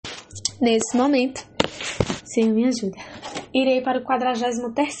Nesse momento, Senhor me ajuda. Irei para o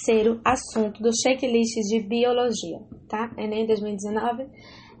 43º assunto do checklist de biologia, tá? Enem 2019,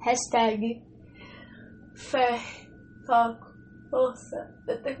 hashtag fé, foco, força,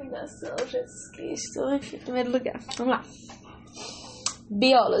 determinação, Jesus Cristo, enfim, primeiro lugar. Vamos lá.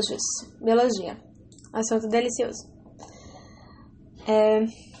 Biologia, assunto delicioso.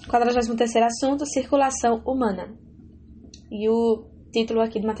 43º assunto, circulação humana. E o título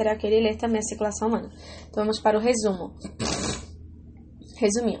aqui do material que ele lê também é circulação humana. Então vamos para o resumo.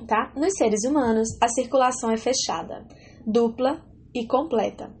 Resuminho, tá? Nos seres humanos, a circulação é fechada, dupla e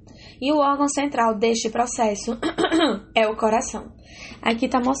completa. E o órgão central deste processo é o coração. Aqui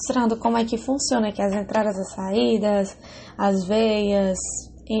está mostrando como é que funciona aqui as entradas e saídas, as veias,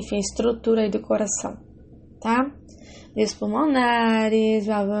 enfim, a estrutura aí do coração, tá? Vias pulmonares,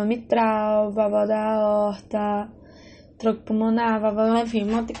 válvula mitral, válvula da aorta, tronco pulmonar, válvula, enfim,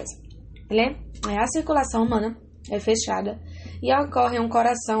 um monte de coisa. Beleza? A circulação humana é fechada e ocorre um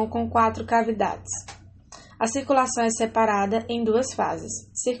coração com 4 cavidades. A circulação é separada em 2 fases: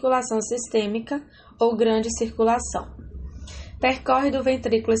 circulação sistêmica ou grande circulação. Percorre do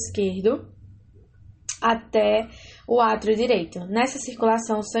ventrículo esquerdo até o átrio direito. Nessa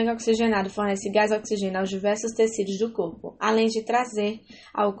circulação, o sangue oxigenado fornece gás oxigênio aos diversos tecidos do corpo, além de trazer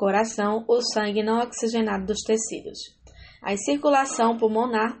ao coração o sangue não oxigenado dos tecidos. A circulação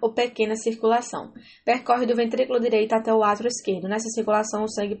pulmonar ou pequena circulação. Percorre do ventrículo direito até o átrio esquerdo. Nessa circulação, o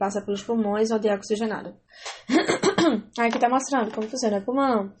sangue passa pelos pulmões, onde é oxigenado. Aqui está mostrando como funciona o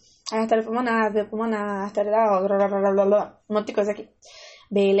pulmão, a artéria pulmonar, a veia pulmonar, a artéria da aorta, um monte de coisa aqui.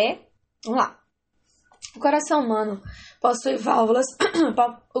 Beleza? Vamos lá. O coração humano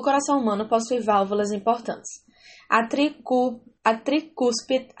possui válvulas importantes. A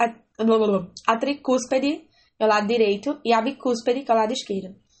tricúspide, que é o lado direito, e a bicúspide, que é o lado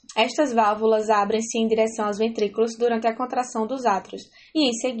esquerdo. Estas válvulas abrem-se em direção aos ventrículos durante a contração dos átrios e,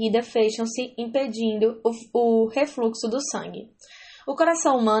 em seguida, fecham-se, impedindo o refluxo do sangue. O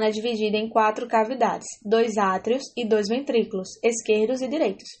coração humano é dividido em 4 cavidades, 2 átrios e 2 ventrículos, esquerdos e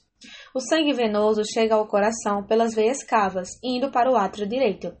direitos. O sangue venoso chega ao coração pelas veias cavas, indo para o átrio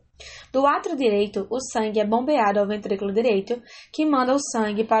direito. Do átrio direito, o sangue é bombeado ao ventrículo direito, que manda o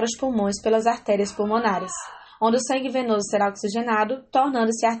sangue para os pulmões pelas artérias pulmonares, onde o sangue venoso será oxigenado,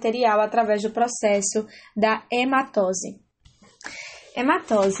 tornando-se arterial através do processo da hematose.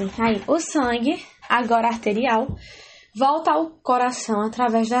 Aí, o sangue, agora arterial, volta ao coração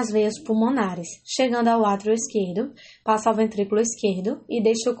através das veias pulmonares, chegando ao átrio esquerdo, passa ao ventrículo esquerdo e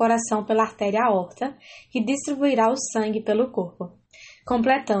deixa o coração pela artéria aorta, que distribuirá o sangue pelo corpo,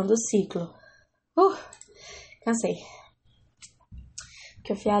 completando o ciclo. Cansei.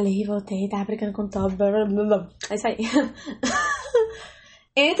 Que eu fui ali, voltei, tava brincando com o top, é isso aí.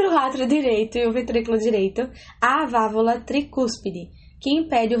 Entre o átrio direito e o ventrículo direito, há a válvula tricúspide, que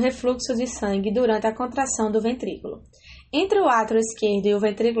impede o refluxo de sangue durante a contração do ventrículo. Entre o átrio esquerdo e o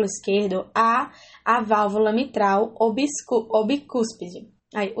ventrículo esquerdo, há a válvula mitral ou bicúspide.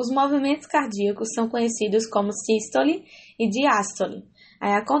 Aí, os movimentos cardíacos são conhecidos como sístole e diástole.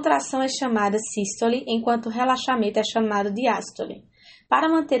 Aí, a contração é chamada sístole, enquanto o relaxamento é chamado diástole. Para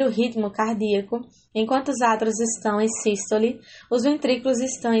manter o ritmo cardíaco, enquanto os átrios estão em sístole, os ventrículos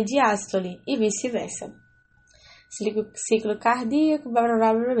estão em diástole e vice-versa. Ciclo cardíaco,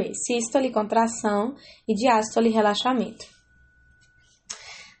 sístole, contração e diástole, relaxamento.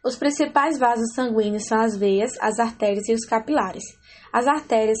 Os principais vasos sanguíneos são as veias, as artérias e os capilares. As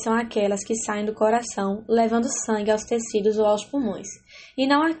artérias são aquelas que saem do coração, levando sangue aos tecidos ou aos pulmões, e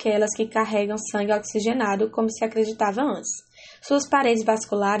não aquelas que carregam sangue oxigenado, como se acreditava antes. Suas paredes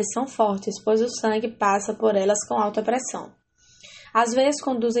vasculares são fortes, pois o sangue passa por elas com alta pressão. As veias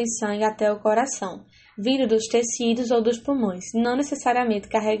conduzem sangue até o coração, vindo dos tecidos ou dos pulmões, não necessariamente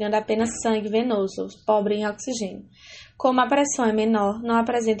carregando apenas sangue venoso, pobre em oxigênio. Como a pressão é menor, não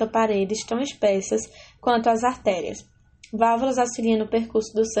apresentam paredes tão espessas quanto as artérias. Válvulas auxiliam no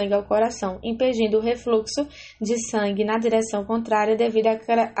percurso do sangue ao coração, impedindo o refluxo de sangue na direção contrária devido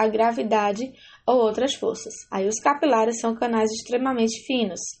à gravidade ou outras forças. Aí os capilares são canais extremamente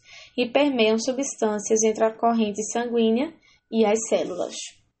finos e permeiam substâncias entre a corrente sanguínea e as células.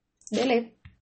 Beleza?